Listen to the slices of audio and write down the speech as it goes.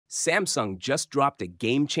Samsung just dropped a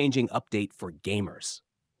game-changing update for gamers.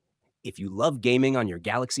 If you love gaming on your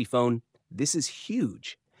Galaxy phone, this is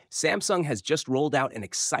huge. Samsung has just rolled out an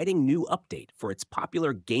exciting new update for its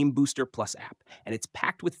popular Game Booster Plus app, and it's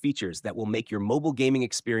packed with features that will make your mobile gaming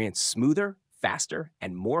experience smoother, faster,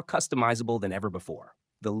 and more customizable than ever before.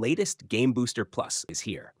 The latest Game Booster Plus is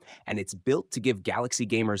here, and it's built to give Galaxy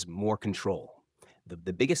gamers more control.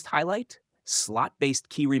 The biggest highlight? Slot-based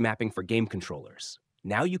key remapping for game controllers.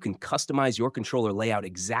 Now you can customize your controller layout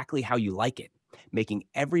exactly how you like it, making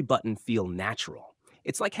every button feel natural.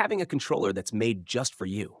 It's like having a controller that's made just for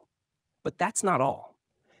you. But that's not all.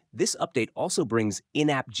 This update also brings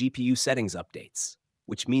in-app GPU settings updates,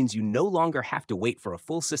 which means you no longer have to wait for a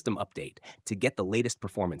full system update to get the latest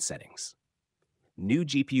performance settings. New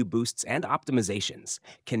GPU boosts and optimizations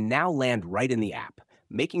can now land right in the app,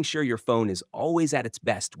 making sure your phone is always at its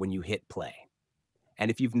best when you hit play. And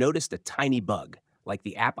if you've noticed a tiny bug, like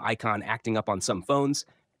the app icon acting up on some phones,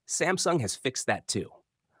 Samsung has fixed that too.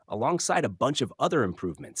 Alongside a bunch of other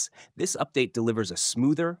improvements, this update delivers a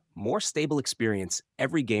smoother, more stable experience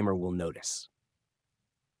every gamer will notice.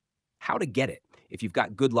 How to get it? If you've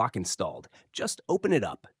got Good Lock installed, just open it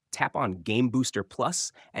up, tap on Game Booster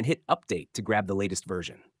Plus, and hit Update to grab the latest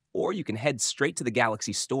version. Or you can head straight to the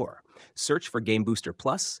Galaxy Store, search for Game Booster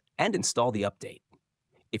Plus, and install the update.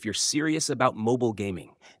 If you're serious about mobile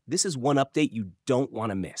gaming, this is one update you don't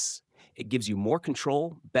want to miss. It gives you more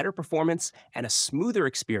control, better performance, and a smoother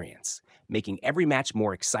experience, making every match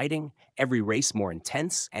more exciting, every race more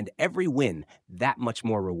intense, and every win that much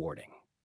more rewarding.